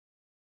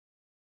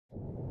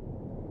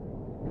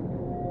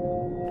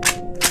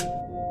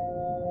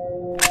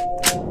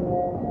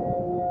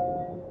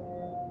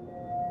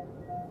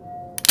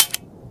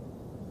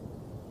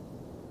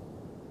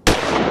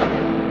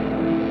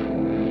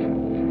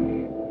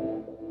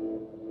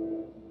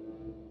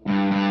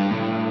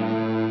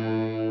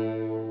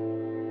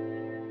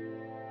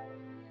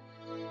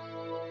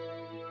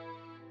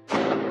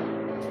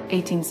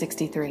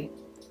1863.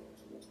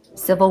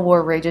 Civil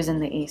war rages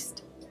in the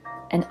east.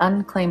 An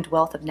unclaimed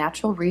wealth of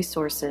natural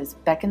resources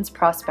beckons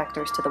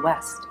prospectors to the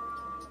west.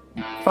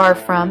 Far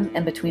from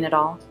and between it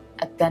all,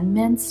 a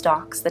gunman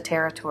stalks the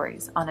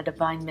territories on a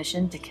divine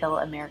mission to kill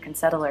American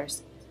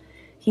settlers.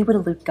 He would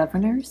elude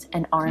governors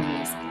and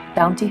armies,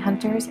 bounty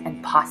hunters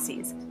and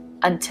posses,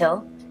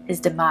 until his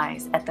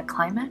demise at the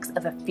climax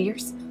of a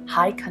fierce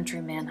high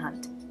country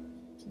manhunt.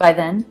 By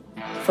then,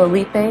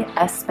 Felipe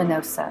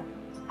Espinosa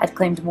had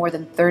claimed more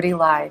than 30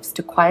 lives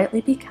to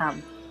quietly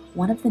become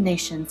one of the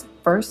nation's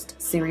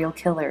first serial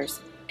killers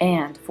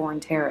and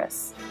foreign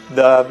terrorists.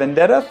 The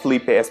Vendetta of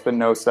Felipe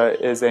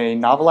Espinosa is a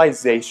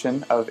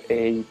novelization of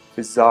a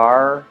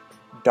bizarre,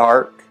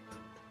 dark,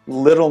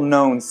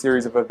 little-known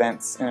series of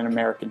events in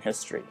American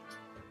history.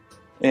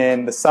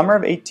 In the summer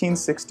of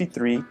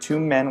 1863, two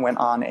men went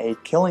on a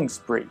killing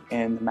spree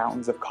in the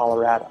mountains of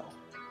Colorado.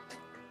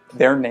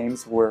 Their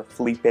names were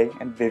Felipe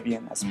and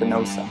Vivian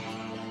Espinosa.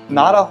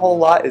 Not a whole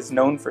lot is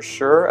known for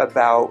sure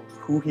about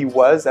who he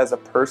was as a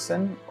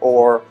person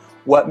or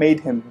what made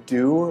him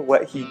do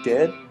what he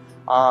did.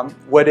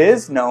 What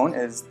is known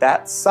is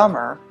that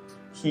summer,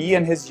 he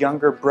and his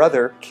younger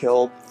brother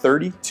killed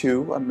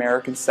 32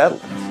 American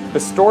settlers. The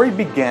story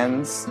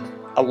begins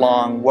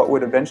along what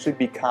would eventually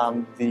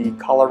become the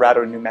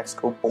Colorado-New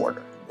Mexico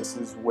border. This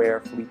is where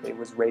Felipe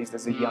was raised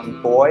as a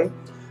young boy.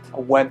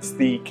 Once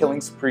the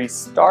killing spree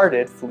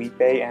started,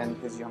 Felipe and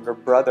his younger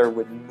brother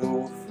would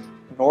move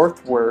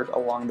northward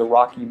along the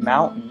Rocky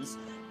Mountains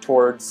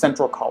towards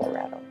central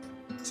Colorado.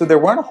 So there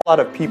weren't a whole lot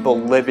of people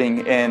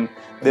living in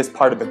this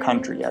part of the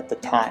country at the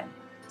time.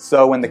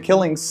 So when the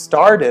killings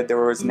started, there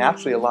was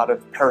naturally a lot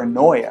of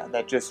paranoia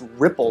that just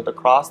rippled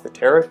across the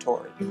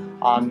territory.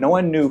 No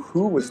one knew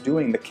who was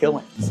doing the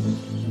killings.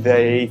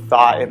 They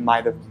thought it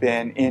might have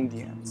been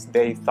Indians.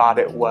 They thought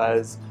it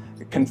was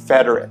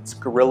Confederates,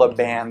 guerrilla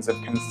bands of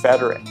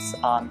Confederates.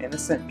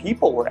 Innocent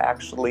people were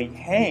actually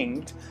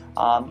hanged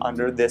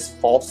under this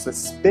false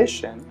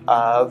suspicion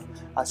of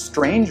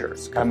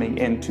strangers coming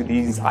into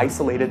these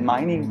isolated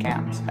mining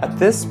camps. At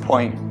this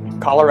point,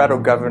 Colorado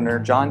Governor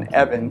John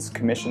Evans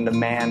commissioned a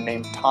man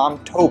named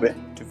Tom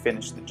Tobin to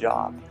finish the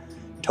job.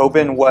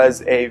 Tobin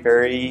was a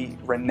very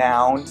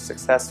renowned,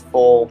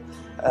 successful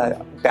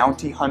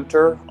bounty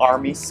hunter,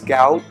 army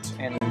scout,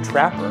 and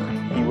trapper.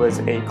 He was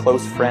a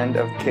close friend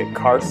of Kit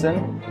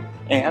Carson,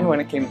 and when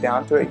it came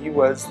down to it, he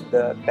was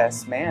the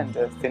best man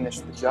to finish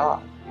the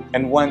job.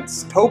 And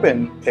once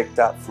Tobin picked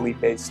up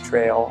Felipe's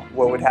trail,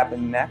 what would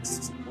happen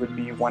next would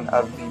be one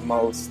of the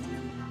most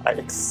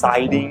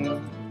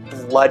exciting,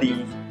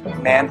 bloody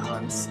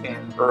manhunts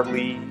in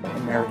early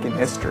American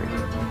history.